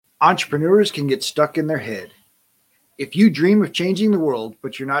Entrepreneurs can get stuck in their head. If you dream of changing the world,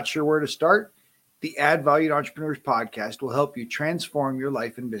 but you're not sure where to start, the Add Valued Entrepreneurs podcast will help you transform your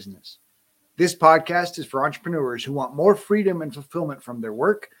life and business. This podcast is for entrepreneurs who want more freedom and fulfillment from their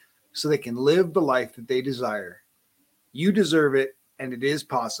work so they can live the life that they desire. You deserve it, and it is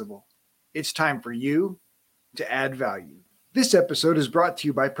possible. It's time for you to add value. This episode is brought to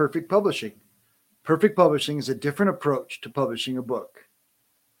you by Perfect Publishing. Perfect Publishing is a different approach to publishing a book.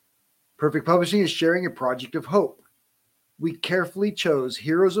 Perfect Publishing is sharing a project of hope. We carefully chose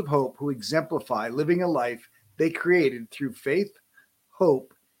heroes of hope who exemplify living a life they created through faith,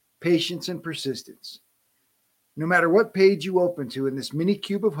 hope, patience, and persistence. No matter what page you open to in this mini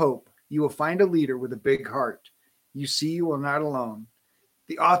cube of hope, you will find a leader with a big heart. You see, you are not alone.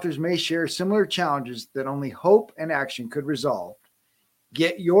 The authors may share similar challenges that only hope and action could resolve.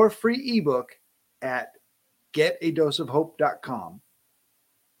 Get your free ebook at getadoseofhope.com.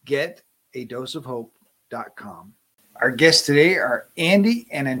 Getadoseofhope.com. Our guests today are Andy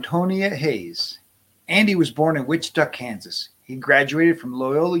and Antonia Hayes. Andy was born in Wichita, Kansas. He graduated from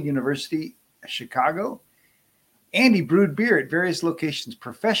Loyola University, Chicago. Andy brewed beer at various locations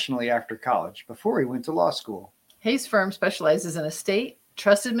professionally after college before he went to law school. Hayes' firm specializes in estate,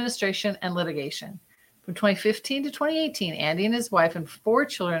 trust administration, and litigation. From 2015 to 2018, Andy and his wife and 4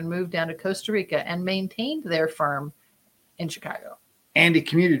 children moved down to Costa Rica and maintained their firm in Chicago. Andy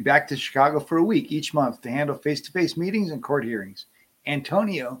commuted back to Chicago for a week each month to handle face-to-face meetings and court hearings.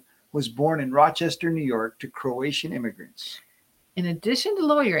 Antonia was born in Rochester, New York, to Croatian immigrants. In addition to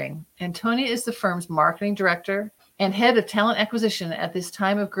lawyering, Antonia is the firm's marketing director and head of talent acquisition at this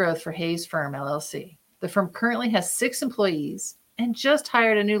time of growth for Hayes Firm, LLC. The firm currently has 6 employees and just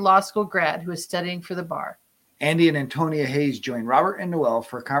hired a new law school grad who is studying for the bar. Andy and Antonia Hayes join Robert and Noel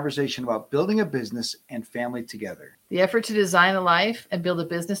for a conversation about building a business and family together. The effort to design a life and build a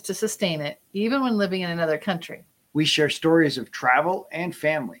business to sustain it, even when living in another country. We share stories of travel and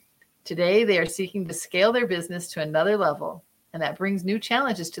family. Today, they are seeking to scale their business to another level, and that brings new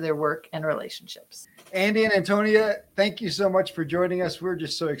challenges to their work and relationships. Andy and Antonia, thank you so much for joining us. We're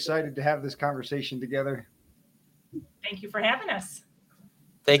just so excited to have this conversation together. Thank you for having us.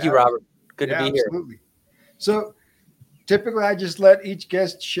 Thank you, Robert. Good to be here. Absolutely. So typically I just let each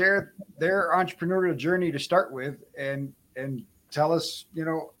guest share their entrepreneurial journey to start with and tell us,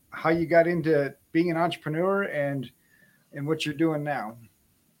 how you got into being an entrepreneur and what you're doing now.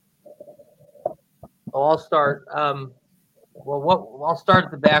 Well, I'll start. I'll start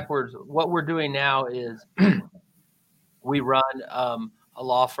at the backwards. What we're doing now is we run a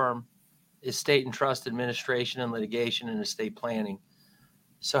law firm, estate and trust administration and litigation and estate planning.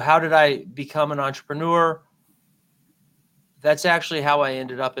 So how did I become an entrepreneur? That's actually how I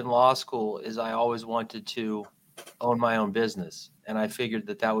ended up in law school. Is I always wanted to own my own business, and I figured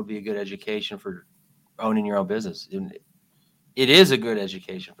that would be a good education for owning your own business. And it is a good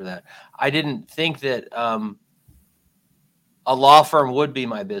education for that. I didn't think that a law firm would be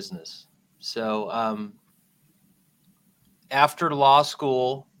my business. So after law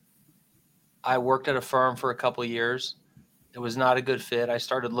school, I worked at a firm for a couple of years. It was not a good fit. I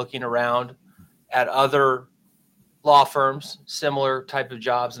started looking around at other law firms, similar type of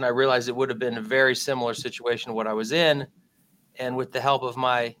jobs, and I realized it would have been a very similar situation to what I was in. And with the help of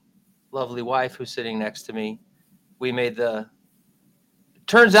my lovely wife who's sitting next to me, we made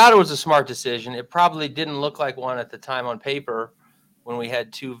turns out it was a smart decision. It probably didn't look like one at the time on paper when we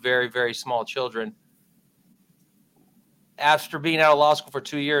had 2 very, very small children. After being out of law school for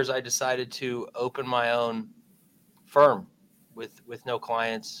 2 years, I decided to open my own firm with no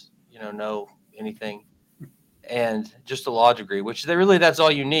clients, no anything, and just a law degree, which that's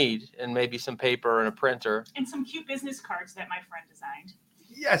all you need, and maybe some paper and a printer. And some cute business cards that my friend designed.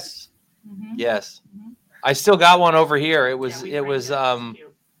 Yes. Mm-hmm. Yes. Mm-hmm. I still got one over here. It was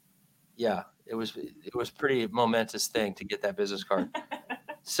pretty momentous thing to get that business card.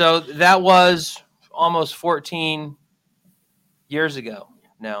 So that was almost 14 years ago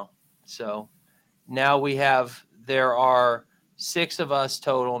now. So now there are 6 of us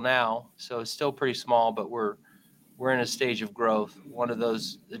total now. So it's still pretty small, but we're in a stage of growth. One of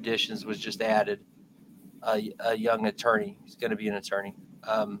those additions was just added, a young attorney. He's going to be an attorney.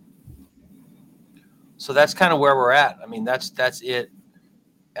 So that's kind of where we're at. I mean, that's it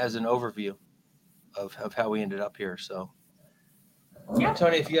as an overview of how we ended up here. So, yeah.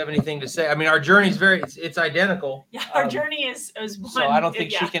 Tony, if you have anything to say, I mean, our journey is it's identical. Yeah, our journey is one. So I don't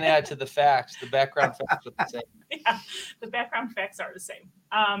think she can add to the facts. The background facts are the same. Yeah, the background facts are the same.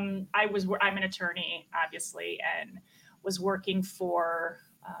 I'm an attorney, obviously, and was working for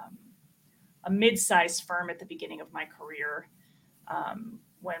a mid-sized firm at the beginning of my career.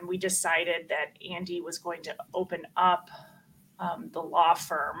 when we decided that Andy was going to open up the law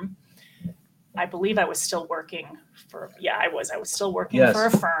firm, I believe I was still working I was still working for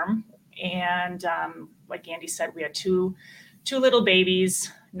a firm. And like Andy said, we had two little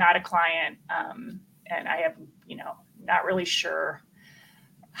babies, not a client. And I have, not really sure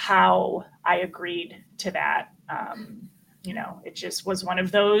how I agreed to that. It just was one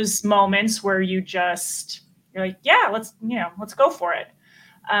of those moments where you're like, yeah, let's go for it.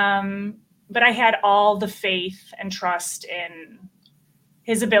 But I had all the faith and trust in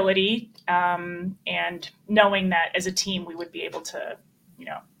his ability, and knowing that as a team, we would be able to,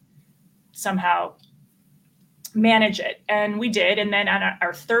 somehow manage it. And we did. And then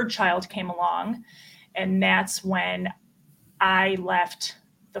our third child came along, and that's when I left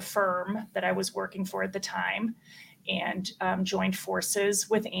the firm that I was working for at the time and joined forces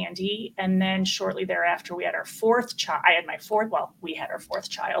with Andy. And then shortly thereafter, we had our fourth child. We had our fourth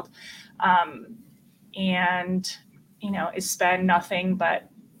child. And, it's been nothing but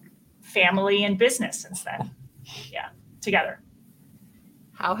family and business since then. Yeah, together.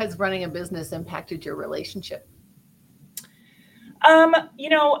 How has running a business impacted your relationship?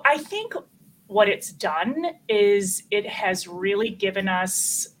 I think what it's done is it has really given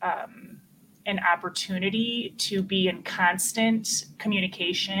us an opportunity to be in constant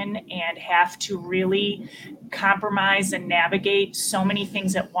communication and have to really compromise and navigate so many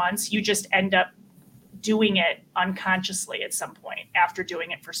things at once. You just end up doing it unconsciously at some point after doing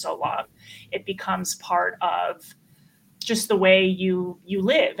it for so long. It becomes part of just the way you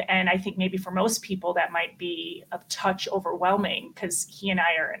live. And I think maybe for most people that might be a touch overwhelming, because he and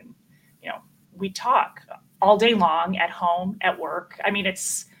I are we talk all day long at home, at work. I mean,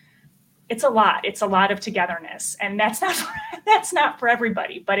 it's a lot. It's a lot of togetherness, and that's not for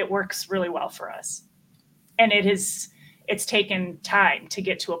everybody, but it works really well for us. And it's taken time to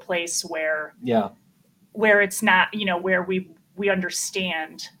get to a place where it's not, where we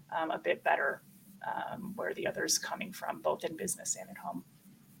understand a bit better where the other's coming from, both in business and at home.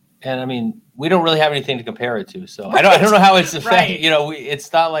 And I mean, we don't really have anything to compare it to. So I don't know how it's affected. Right.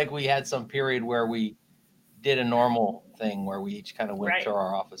 It's not like we had some period where we did a normal thing where we each kind of went to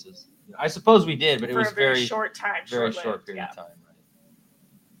our offices. I suppose we did, but it was a very short time, very short period of time.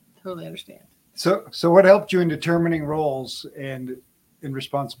 Right. Totally understand. So what helped you in determining roles and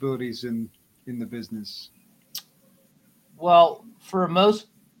responsibilities in the business? Well, for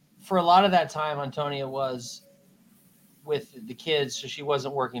a lot of that time, Antonia was with the kids, so she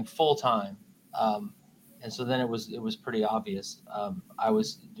wasn't working full time, and so then it was pretty obvious. I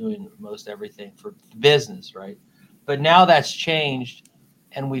was doing most everything for the business, right? But now that's changed,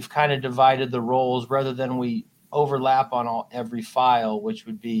 and we've kind of divided the roles rather than we overlap on every file, which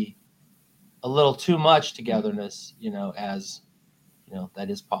would be a little too much togetherness, as that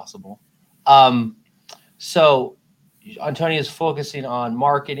is possible. So Antonia is focusing on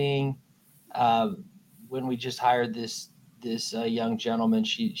marketing. When we just hired this young gentleman,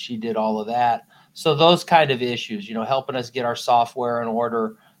 she did all of that. So those kind of issues, helping us get our software in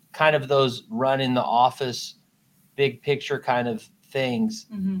order, kind of those run in the office, big picture kind of things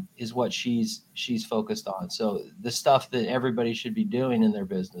is what she's focused on. So the stuff that everybody should be doing in their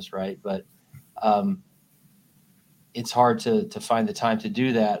business, right? But it's hard to find the time to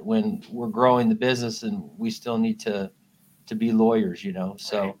do that when we're growing the business and we still need to be lawyers,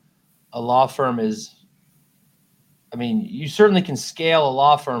 So Right. A law firm you certainly can scale a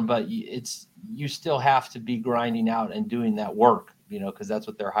law firm, but you still have to be grinding out and doing that work, because that's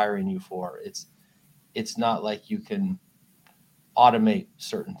what they're hiring you for. It's not like you can automate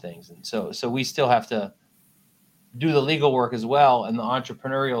certain things. And so we still have to do the legal work as well. And the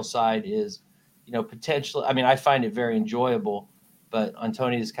entrepreneurial side is, potentially, I find it very enjoyable, but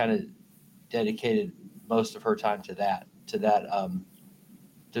Antonia's kind of dedicated most of her time to that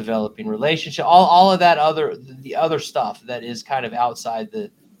developing relationship, all of that the other stuff that is kind of outside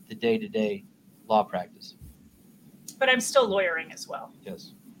the day-to-day law practice. But I'm still lawyering as well.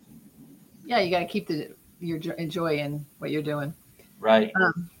 Yes. Yeah, you got to keep your joy in what you're doing. Right.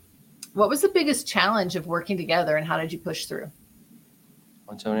 What was the biggest challenge of working together, and how did you push through?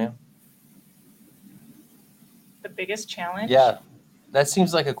 Antonia? The biggest challenge? Yeah. That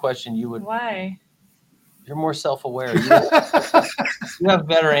seems like a question you would. Why? You're more self-aware. You have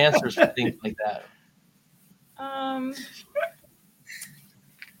better answers for things like that.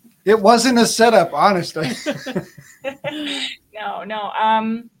 It wasn't a setup, honestly.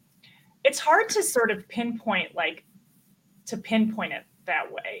 No. It's hard to sort of pinpoint it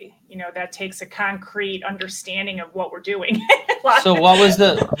that way. That takes a concrete understanding of what we're doing. So what was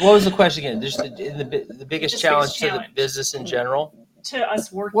the question again? Just the biggest challenge to the business in general? to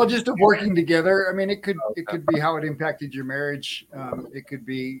us working. Well, just of working together. I mean, it could be how it impacted your marriage. It could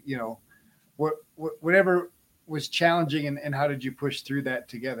be, whatever was challenging, and how did you push through that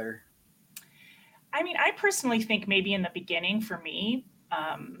together? I mean, I personally think maybe in the beginning for me,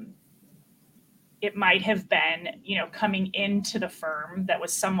 it might have been, coming into the firm that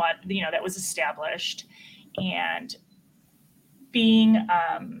was somewhat, that was established, and being,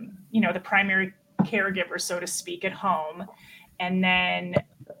 the primary caregiver, so to speak, at home. And then,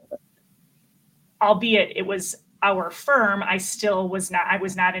 albeit it was our firm, I was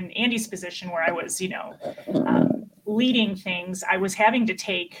not in Andy's position where I was, leading things. I was having to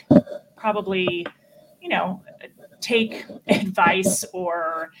take probably, take advice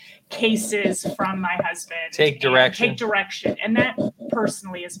or cases from my husband. Take direction. And that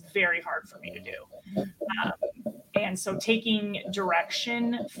personally is very hard for me to do. And so taking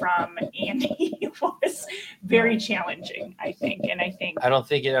direction from Andy was very challenging, I think. And I don't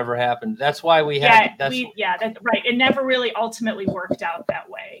think it ever happened. That's why we had. Right. It never really ultimately worked out that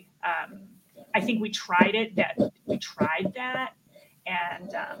way. I think we tried that,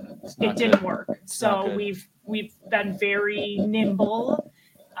 and it didn't work. So we've been very nimble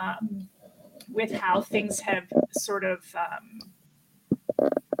with how things have sort of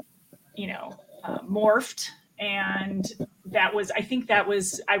morphed. And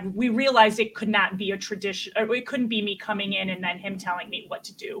we realized it could not be a tradition, or it couldn't be me coming in and then him telling me what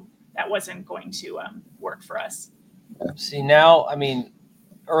to do. That wasn't going to work for us. See, now, I mean,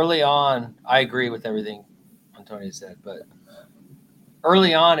 early on, I agree with everything Antonia said, but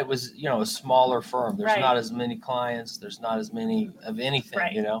early on, it was, a smaller firm. There's not as many clients. There's not as many of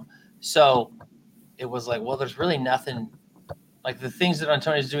anything, So it was like, well, there's really nothing like the things that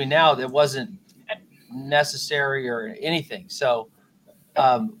Antonia's doing now that wasn't necessary or anything. So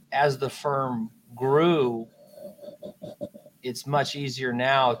as the firm grew, it's much easier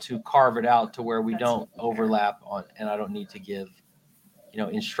now to carve it out to where we don't overlap on, and I don't need to give,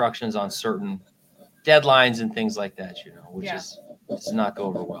 instructions on certain deadlines and things like that, which does not go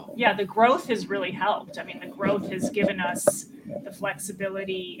over well. Yeah, the growth has really helped. I mean, the growth has given us the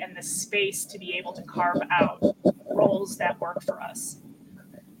flexibility and the space to be able to carve out roles that work for us.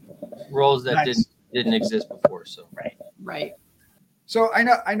 Roles that didn't exist before. So right. So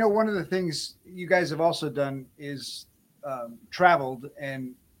I know one of the things you guys have also done is traveled,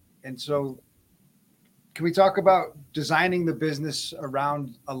 and so can we talk about designing the business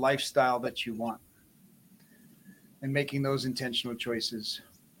around a lifestyle that you want and making those intentional choices?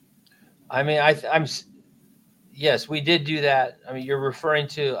 I mean, yes, we did do that. I mean, you're referring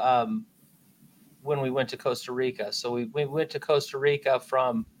to when we went to Costa Rica. So we went to Costa Rica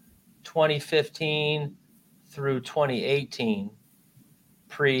from 2015 through 2018,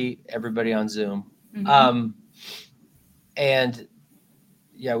 pre everybody on Zoom. Mm-hmm. And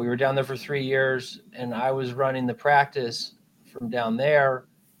yeah, we were down there for 3 years, and I was running the practice from down there,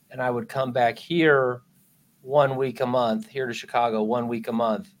 and I would come back here 1 week a month, here to Chicago 1 week a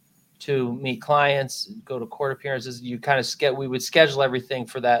month, to meet clients, go to court appearances. We would schedule everything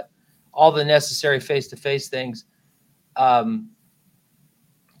for that, all the necessary face-to-face things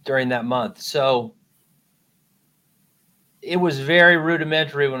during that month. So it was very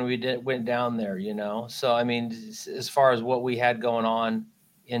rudimentary when we went down there, So, I mean, as far as what we had going on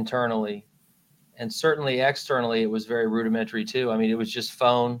internally, and certainly externally, it was very rudimentary too. I mean, it was just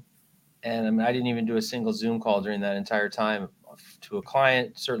phone. And I mean, I didn't even do a single Zoom call during that entire time to a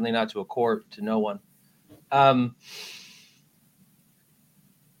client, certainly not to a court, to no one. And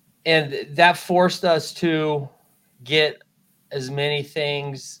that forced us to get as many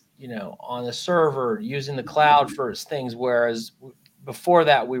things, on the server, using the cloud for things, whereas before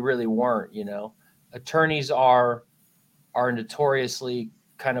that, we really weren't, Attorneys are notoriously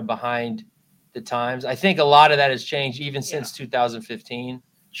kind of behind the times. I think a lot of that has changed even since 2015.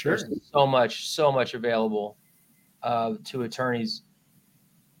 Sure. There's so much available to attorneys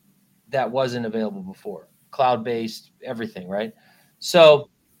that wasn't available before. Cloud-based, everything, right? So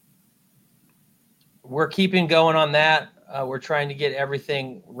we're keeping going on that. We're trying to get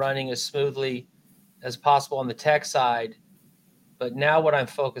everything running as smoothly as possible on the tech side. But now what I'm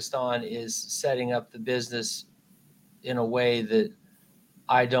focused on is setting up the business in a way that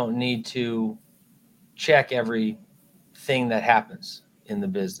I don't need to check everything that happens in the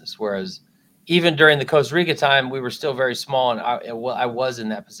business. Whereas even during the Costa Rica time, we were still very small, and I was in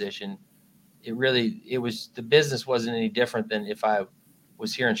that position. The business wasn't any different than if I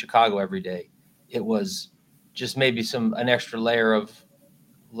was here in Chicago every day. It was just maybe an extra layer of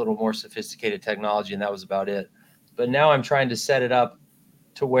a little more sophisticated technology, and that was about it. But now I'm trying to set it up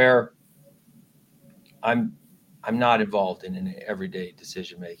to where I'm I'm not involved in everyday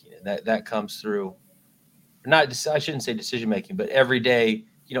decision making, and that comes through. I shouldn't say decision making, but every day,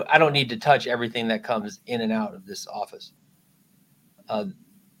 I don't need to touch everything that comes in and out of this office.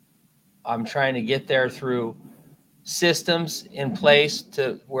 I'm trying to get there through systems in place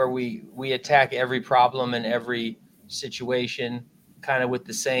to where we attack every problem and every situation kind of with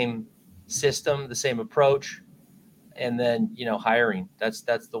the same system, the same approach. And then, hiring, that's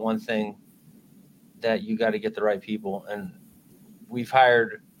the one thing that you got to get the right people. And we've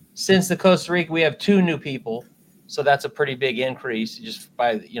hired since the Costa Rica, we have 2 new people. So that's a pretty big increase just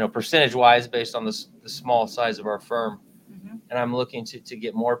by, percentage wise, based on the small size of our firm. Mm-hmm. And I'm looking to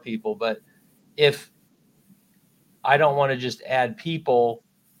get more people. But if I don't want to just add people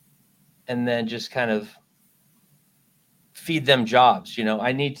and then just kind of feed them jobs,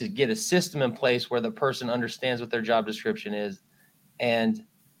 I need to get a system in place where the person understands what their job description is and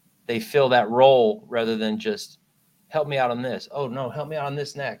they fill that role rather than just help me out on this. Oh no, help me out on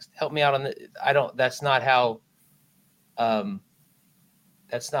this next. Help me out on the. That's not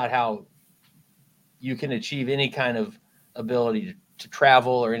how you can achieve any kind of ability to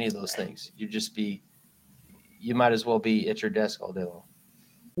travel or any of those things. You might as well be at your desk all day long.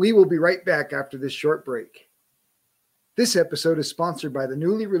 We will be right back after this short break. This episode is sponsored by the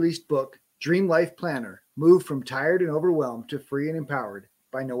newly released book, Dream Life Planner, Move from Tired and Overwhelmed to Free and Empowered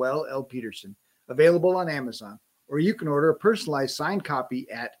by Noelle L. Peterson, available on Amazon, or you can order a personalized signed copy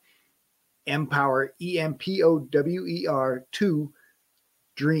at Empower, EMPOWER 2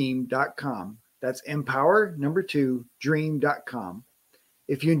 dream.com. That's Empower 2 dream.com.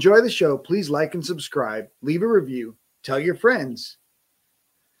 If you enjoy the show, please like and subscribe, leave a review, tell your friends.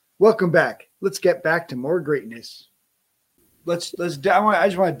 Welcome back. Let's get back to more greatness. I just want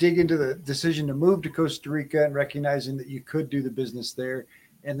to dig into the decision to move to Costa Rica and recognizing that you could do the business there.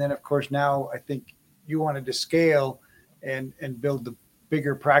 And then, of course, now I think you wanted to scale and build the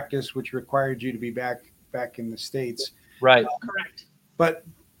bigger practice, which required you to be back in the States. Right. Correct. But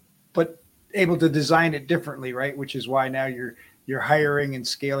able to design it differently, right? Which is why now you're hiring and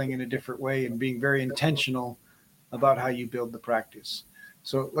scaling in a different way and being very intentional about how you build the practice.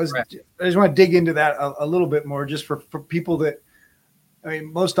 So I just want to dig into that a little bit more, just for people that,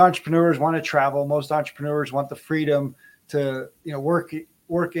 most entrepreneurs want to travel. Most entrepreneurs want the freedom to,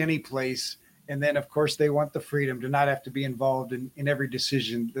 work any place. And then of course they want the freedom to not have to be involved in every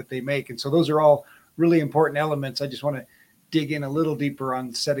decision that they make. And so those are all really important elements. I just want to dig in a little deeper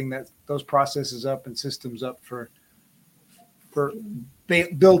on setting those processes up and systems up for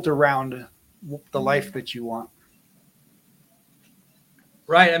built around the life that you want.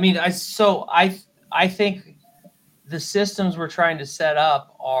 Right. I think the systems we're trying to set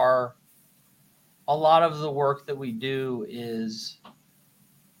up are a lot of the work that we do is,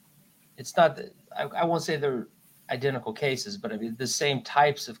 it's not that I won't say they're identical cases, but the same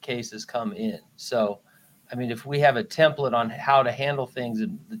types of cases come in. So, if we have a template on how to handle things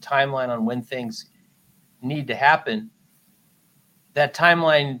and the timeline on when things need to happen, that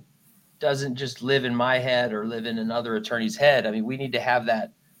timeline doesn't just live in my head or live in another attorney's head. We need to have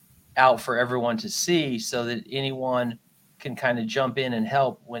that out for everyone to see so that anyone can kind of jump in and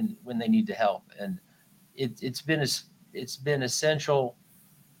help when they need to help. And it's been essential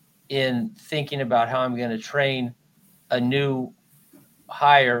in thinking about how I'm going to train a new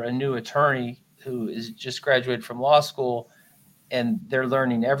attorney who is just graduated from law school, and they're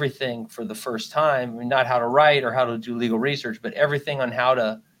learning everything for the first time. Not how to write or how to do legal research, but everything on how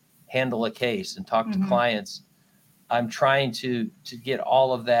to handle a case and talk to clients. I'm trying to get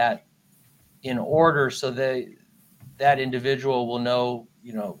all of that in order so that individual will know,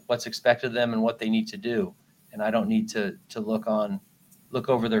 what's expected of them and what they need to do. And I don't need to look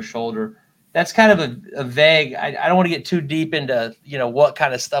over their shoulder. That's kind of a vague, I don't want to get too deep into, what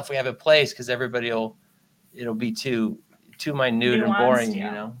kind of stuff we have in place, because it'll be too minute nuanced and boring,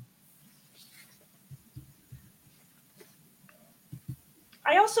 yeah.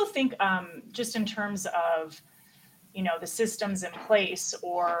 I also think just in terms of, the systems in place,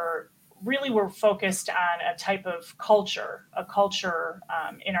 or really we're focused on a type of culture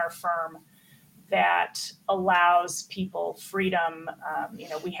in our firm that allows people freedom.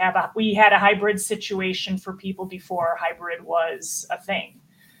 We had a hybrid situation for people before hybrid was a thing.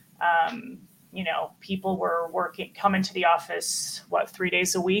 People were coming to the office, 3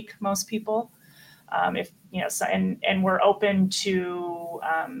 days a week, most people. And we're open to,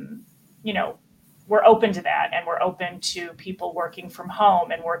 we're open to that, and we're open to people working from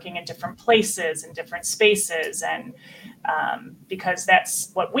home and working in different places and different spaces, and because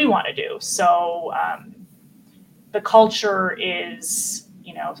that's what we want to do. So the culture is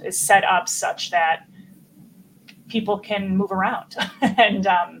set up such that people can move around. And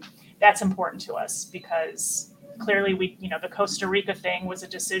that's important to us because clearly the Costa Rica thing was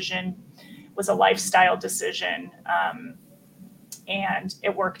a lifestyle decision. And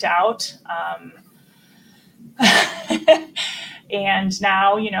it worked out. And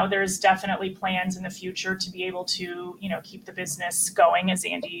now, there's definitely plans in the future to be able to, keep the business going, as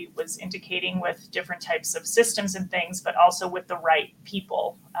Andy was indicating, with different types of systems and things, but also with the right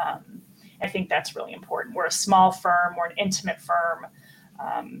people. I think that's really important. We're a small firm, we're an intimate firm.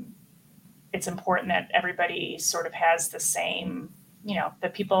 It's important that everybody sort of has the same,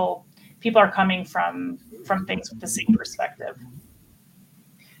 that people are coming from things with the same perspective.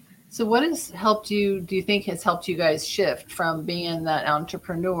 So what do you think has helped you guys shift from being that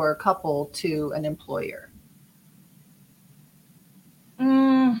entrepreneur couple to an employer?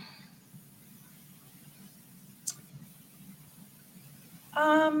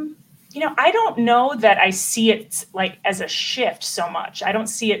 I don't know that I see it like as a shift so much. I don't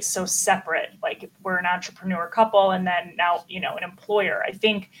see it so separate. Like we're an entrepreneur couple and then now, an employer. I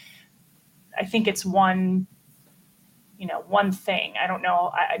think it's one thing. I don't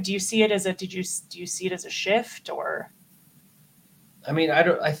know. Do you see it as do you see it as a shift or? I mean,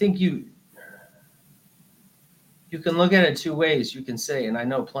 I think you can look at it two ways. You can say, and I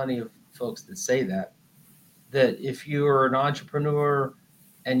know plenty of folks that say that if you're an entrepreneur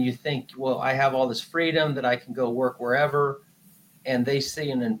and you think, well, I have all this freedom that I can go work wherever, and they see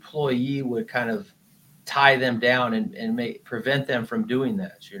an employee would kind of tie them down and prevent them from doing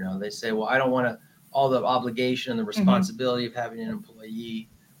that. They say, well, I don't want to, all the obligation and the responsibility of having an employee.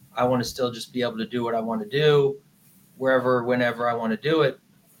 I want to still just be able to do what I want to do wherever, whenever I want to do it.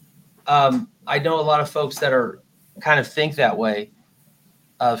 I know a lot of folks that are kind of think that way.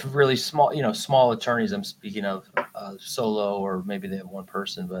 Really small, small attorneys. I'm speaking of solo, or maybe they have one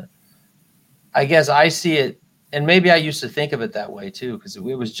person, but I guess I see it, and maybe I used to think of it that way too, because it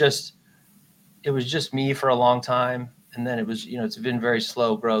was just me for a long time, and then it was, it's been very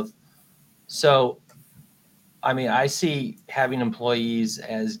slow growth. So, I mean, I see having employees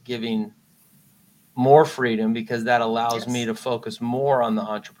as giving more freedom because that allows me to focus more on the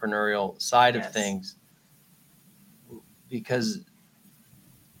entrepreneurial side of things, because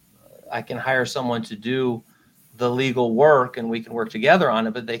I can hire someone to do the legal work and we can work together on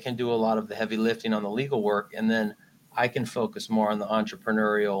it, but they can do a lot of the heavy lifting on the legal work. And then I can focus more on the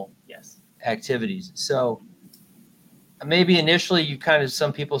entrepreneurial activities. So maybe initially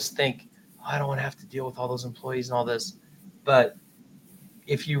some people think, I don't want to have to deal with all those employees and all this. But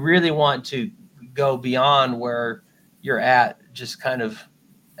if you really want to go beyond where you're at, just kind of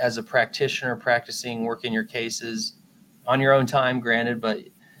as a practitioner, practicing, working your cases on your own time, granted, but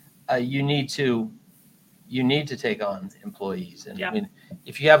you need to take on employees. And I mean,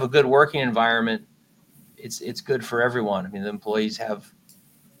 if you have a good working environment, it's good for everyone. I mean, the employees have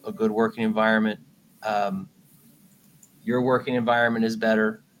a good working environment. Your working environment is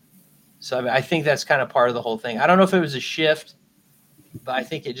better. So I think that's kind of part of the whole thing. I don't know if it was a shift, but I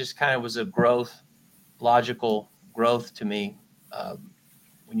think it just kind of was a logical growth to me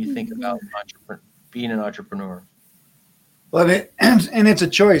when you think about being an entrepreneur. Well, and it's a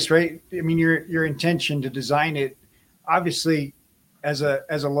choice, right? I mean, your intention to design it, obviously, as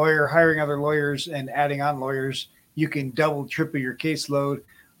a lawyer, hiring other lawyers and adding on lawyers, you can double, triple your caseload,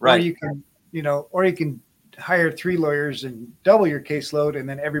 right? Or you can hire 3 lawyers and double your caseload, and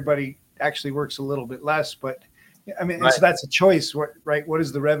then everybody actually works a little bit less. But I mean, so that's a choice, right? What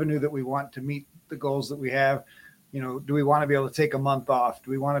is the revenue that we want to meet the goals that we have? Do we want to be able to take a month off?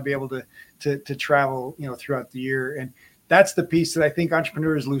 Do we want to be able to travel, throughout the year? And that's the piece that I think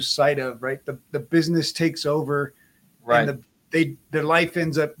entrepreneurs lose sight of, right? The business takes over, right? And their life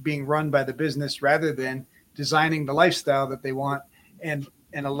ends up being run by the business rather than designing the lifestyle that they want and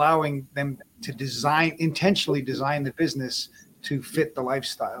allowing them to intentionally design the business to fit the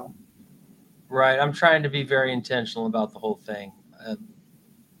lifestyle. Right. I'm trying to be very intentional about the whole thing. I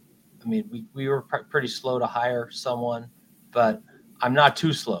mean, we were pretty slow to hire someone, but I'm not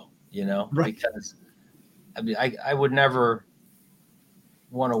too slow, right. Because I mean, I would never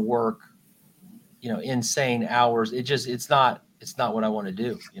want to work, insane hours. It's not what I want to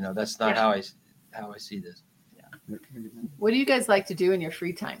do. That's not how I see this. Yeah. What do you guys like to do in your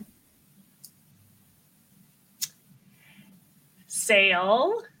free time?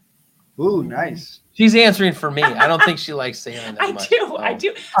 Sail. Ooh, nice. She's answering for me. I don't think she likes sailing that much. I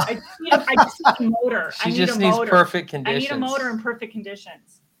do. I just need a motor. She just needs perfect conditions. I need a motor in perfect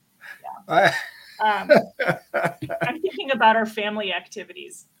conditions. Yeah. I'm thinking about our family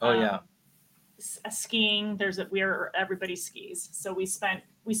activities. Oh, yeah. skiing. Where everybody skis. So we spent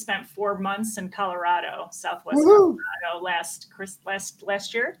 4 months in Colorado, Southwest Woo-hoo! Colorado last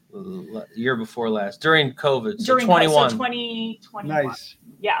year. Year before last, during COVID. So During 21. 2021. Nice.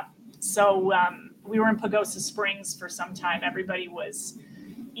 Yeah. So we were in Pagosa Springs for some time. Everybody was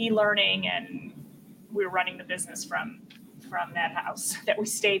e-learning, and we were running the business from that house that we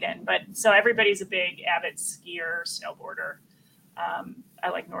stayed in. But so everybody's a big avid skier, snowboarder. I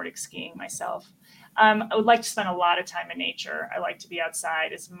like Nordic skiing myself. I would like to spend a lot of time in nature. I like to be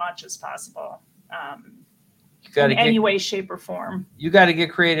outside as much as possible, in any way, shape, or form. You got to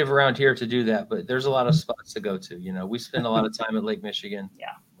get creative around here to do that, but there's a lot of spots to go to. You know, we spend a lot of time at Lake Michigan.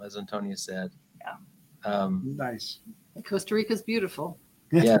 Yeah. As Antonia said. Yeah. Nice. Costa Rica's beautiful.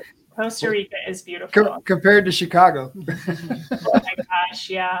 Yeah. Costa Rica is beautiful. Compared to Chicago. Oh my gosh,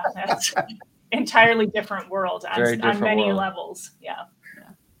 yeah. That's an entirely different world on many levels. Yeah.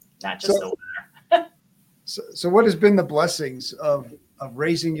 Not just the weather. So what has been the blessings of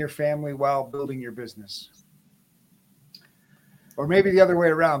raising your family while building your business? Or maybe the other way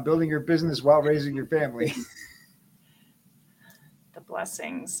around, building your business while raising your family. The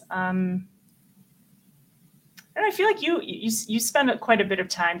blessings. And I feel like you spend quite a bit of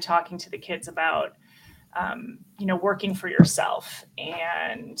time talking to the kids about, working for yourself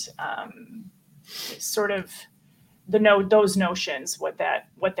and sort of those notions, what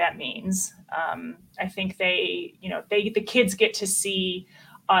that means. I think the kids get to see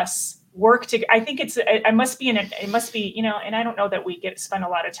us work together. I think it must be, and I don't know that we spend a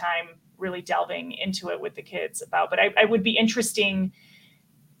lot of time really delving into it with the kids but I would be interesting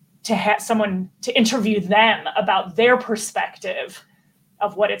to have someone to interview them about their perspective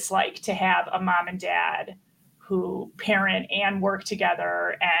of what it's like to have a mom and dad who parent and work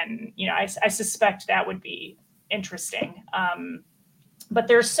together. And, I suspect that would be interesting. But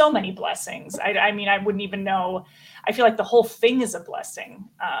there's so many blessings. I mean, I wouldn't even know. I feel like the whole thing is a blessing.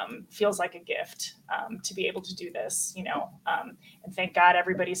 Feels like a gift to be able to do this, and thank God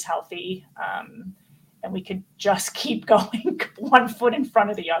everybody's healthy. And we could just keep going one foot in front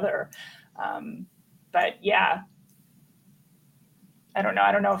of the other. But yeah, I don't know.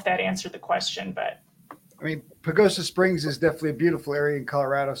 I don't know if that answered the question, but. I mean, Pagosa Springs is definitely a beautiful area in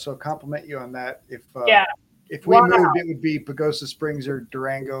Colorado. So compliment you on that. If we moved, it would be Pagosa Springs or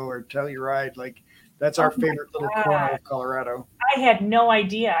Durango or Telluride. Like that's our favorite little corner of Colorado. I had no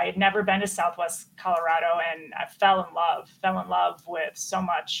idea. I had never been to Southwest Colorado, and I fell in love with so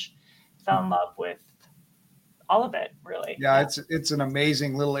much, fell in love with all of it, really. Yeah, it's an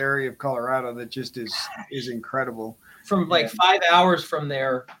amazing little area of Colorado that just is incredible. From 5 hours from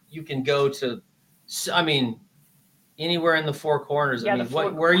there, you can go to, anywhere in the Four Corners. Yeah,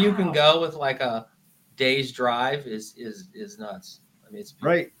 where you can go with like a day's drive is nuts. I mean, it's beautiful.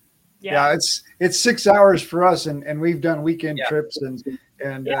 Right. Yeah, it's 6 hours for us, and we've done weekend trips and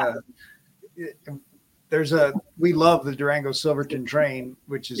we love the Durango Silverton train,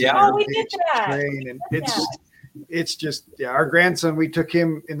 which is we did that train, and it's just our grandson, we took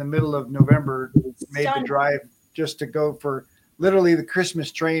him in the middle of November, made the drive just to go for literally the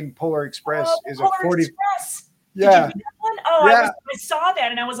Christmas train. Polar Express is a 40. Express. Yeah. Did you do that one? Oh, yeah. I saw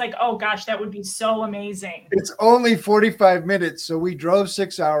that and I was like, oh gosh, that would be so amazing. It's only 45 minutes. So we drove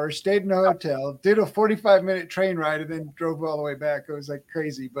 6 hours, stayed in a hotel, did a 45-minute train ride, and then drove all the way back. It was like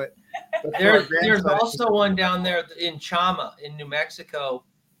crazy. But there's also one down there in Chama in New Mexico,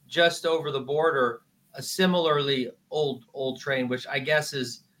 just over the border, a similarly old train, which I guess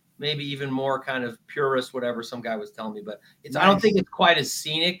is maybe even more kind of purist, whatever some guy was telling me. But I don't think it's quite as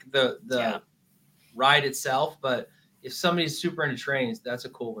scenic, the ride itself, but if somebody's super into trains, that's a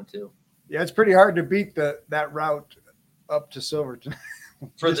cool one too. Yeah, it's pretty hard to beat that route up to Silverton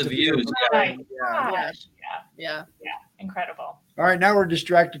for the views. Yeah, incredible. All right, now we're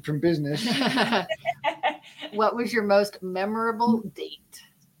distracted from business. What was your most memorable date?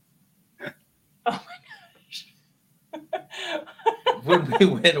 Oh my gosh. When we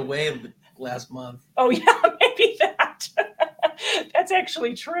went away last month. Oh yeah, maybe that. That's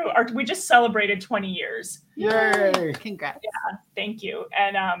actually true. We just celebrated 20 years. Yay! Congrats. Yeah, thank you.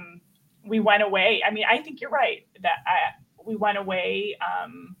 And we went away. I mean, I think you're right that we went away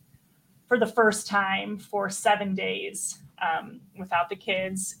for the first time for 7 days without the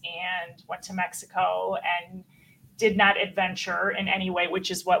kids, and went to Mexico and did not adventure in any way,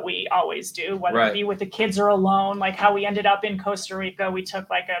 which is what we always do, whether it be with the kids or alone. Like how we ended up in Costa Rica, we took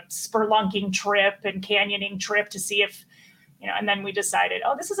like a spelunking trip and canyoning trip to see if, and then we decided,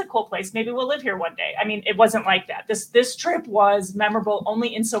 oh, this is a cool place. Maybe we'll live here one day. I mean, it wasn't like that. This trip was memorable only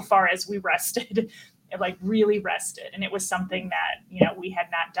insofar as we rested, like really rested. And it was something that, we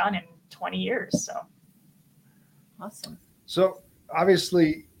had not done in 20 years. So Awesome. So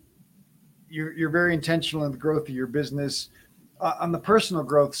obviously, you're very intentional in the growth of your business. On the personal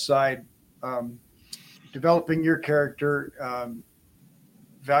growth side, developing your character,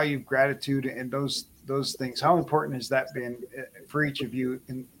 value of gratitude, and those things. How important has that been for each of you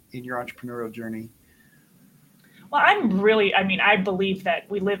in your entrepreneurial journey? Well, I believe that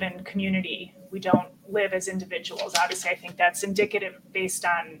we live in community. We don't live as individuals. Obviously, I think that's indicative based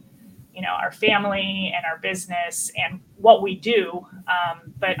on, our family and our business and what we do.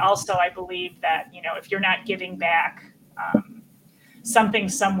 But also I believe that, if you're not giving back something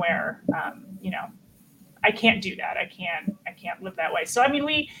somewhere, I can't do that. I can't live that way. So,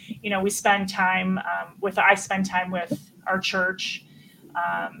 we spend time I spend time with our church,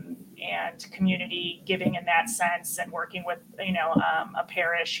 and community giving in that sense, and working with, a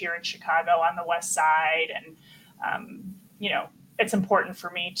parish here in Chicago on the west side. And, it's important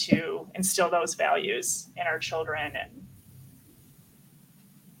for me to instill those values in our children. And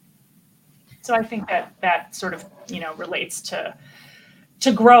so I think that sort of, relates to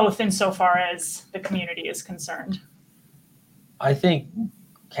growth insofar as the community is concerned. I think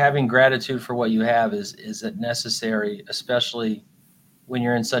having gratitude for what you have is necessary, especially when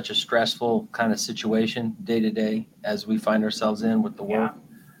you're in such a stressful kind of situation day to day, as we find ourselves in with the work.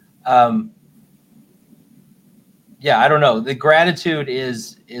 I don't know. The gratitude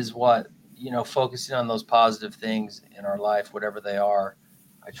is what, focusing on those positive things in our life, whatever they are.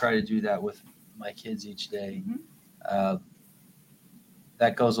 I try to do that with my kids each day. Mm-hmm.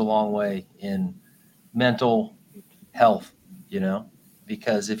 That goes a long way in mental health,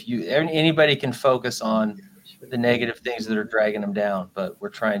 because if anybody can focus on the negative things that are dragging them down, but we're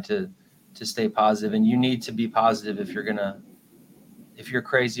trying to stay positive. And you need to be positive if you're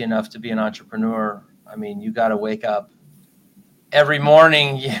crazy enough to be an entrepreneur. You got to wake up every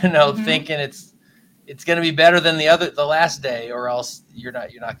morning, Mm-hmm. thinking it's going to be better than the last day, or else you're not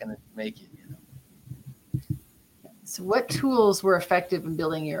going to make it. So what tools were effective in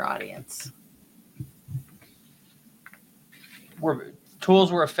building your audience?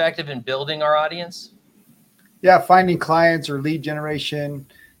 Tools were effective in building our audience? Yeah, finding clients or lead generation.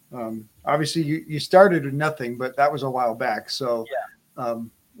 Obviously, you started with nothing, but that was a while back. So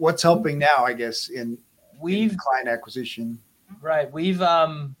what's helping now, I guess, in client acquisition? Right. We've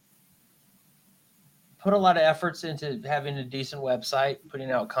put a lot of efforts into having a decent website,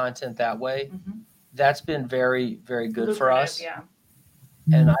 putting out content that way. Mm-hmm. That's been very, very good for us. Yeah.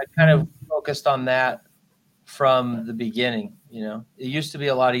 And I kind of focused on that from the beginning. It used to be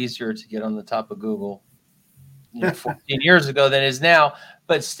a lot easier to get on the top of Google 14 years ago than it is now.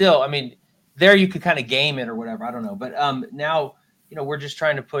 But still, there you could kind of game it or whatever. I don't know. But now, we're just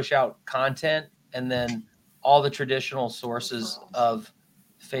trying to push out content, and then all the traditional sources of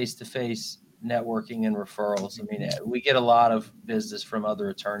face-to-face networking and referrals. We get a lot of business from other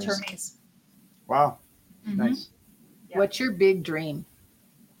attorneys. Wow. Mm-hmm. Nice. Yeah. What's your big dream?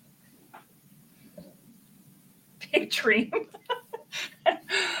 Big dream?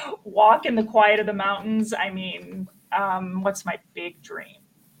 Walk in the quiet of the mountains. What's my big dream?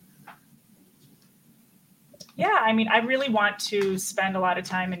 Yeah, I really want to spend a lot of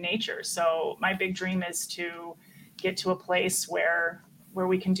time in nature. So my big dream is to get to a place where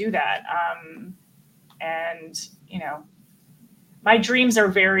we can do that. My dreams are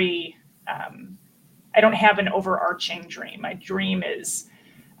very, I don't have an overarching dream. My dream is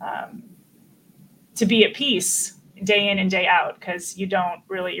to be at peace day in and day out, because you're not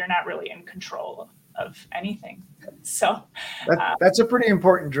really in control of anything. So that's a pretty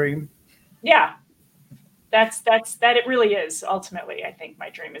important dream. Yeah. That it really is. Ultimately, I think my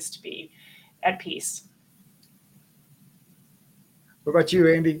dream is to be at peace. What about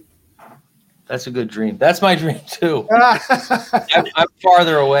you, Andy? That's a good dream. That's my dream too. I'm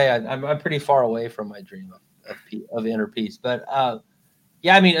farther away. I'm pretty far away from my dream of inner peace. But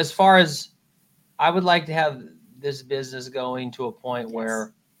as far as, I would like to have this business going to a point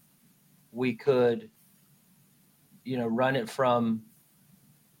where we could, run it from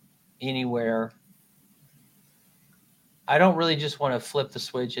anywhere. I don't really just want to flip the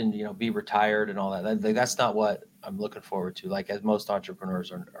switch and, be retired and all that. That's not what I'm looking forward to. Like, as most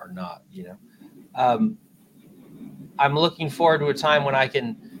entrepreneurs are not, I'm looking forward to a time when I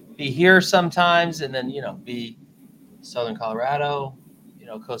can be here sometimes, and then, be Southern Colorado,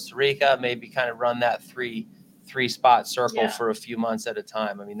 Costa Rica, maybe kind of run that three spot circle for a few months at a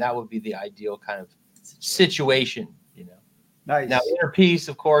time. that would be the ideal kind of situation, Nice. Now, inner peace,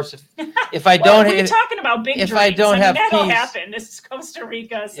 of course, if I don't, we're talking about big dreams. I don't have that'll peace, happen. This is Costa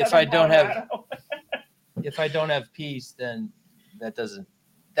Rica. If I don't have peace, then that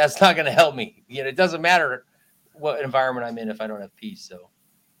that's not going to help me. It doesn't matter what environment I'm in if I don't have peace. So,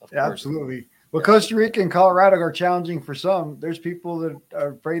 of course. Absolutely. Well, Costa Rica and Colorado are challenging for some. There's people that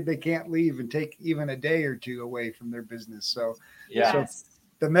are afraid they can't leave and take even a day or two away from their business. So, so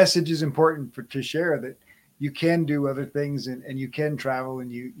the message is important to share that you can do other things and you can travel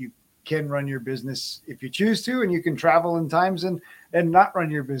and you can run your business if you choose to, and you can travel in times and not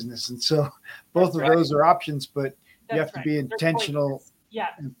run your business. And so both of those are options, but you have to be intentional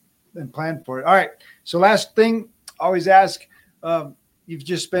and plan for it. All right. So last thing, always ask, you've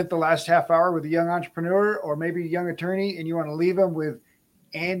just spent the last half hour with a young entrepreneur or maybe a young attorney, and you want to leave them with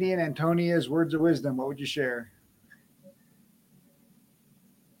Andy and Antonia's words of wisdom. What would you share?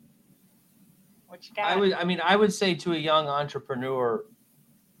 What you got? I would say to a young entrepreneur,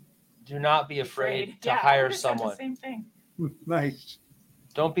 do not be afraid to hire someone. Same thing. Nice.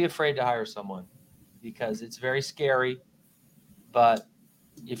 Don't be afraid to hire someone, because it's very scary. But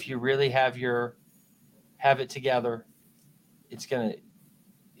if you really have it together, it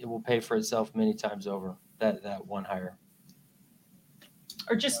will pay for itself many times over, that one hire.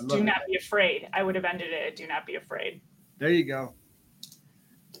 Or just do not be afraid. I would have ended it at do not be afraid. There you go.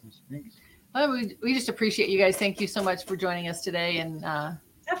 Well, we just appreciate you guys. Thank you so much for joining us today. And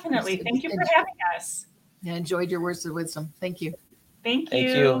definitely. Thank you for having us. I enjoyed your words of wisdom. Thank you. Thank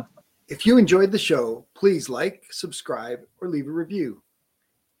you. If you enjoyed the show, please like, subscribe, or leave a review.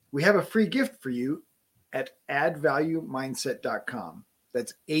 We have a free gift for you at addvaluemindset.com.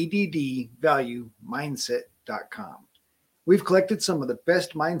 That's addvaluemindset.com. We've collected some of the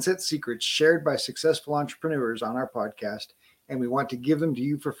best mindset secrets shared by successful entrepreneurs on our podcast, and we want to give them to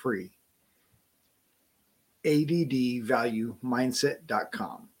you for free.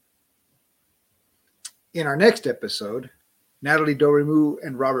 addvaluemindset.com. In our next episode, Natalie Doremu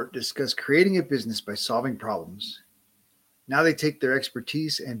and Robert discuss creating a business by solving problems. Now they take their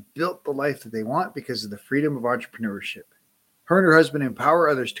expertise and built the life that they want because of the freedom of entrepreneurship. Her and her husband empower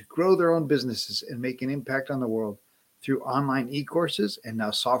others to grow their own businesses and make an impact on the world through online e-courses and now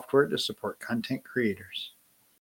software to support content creators.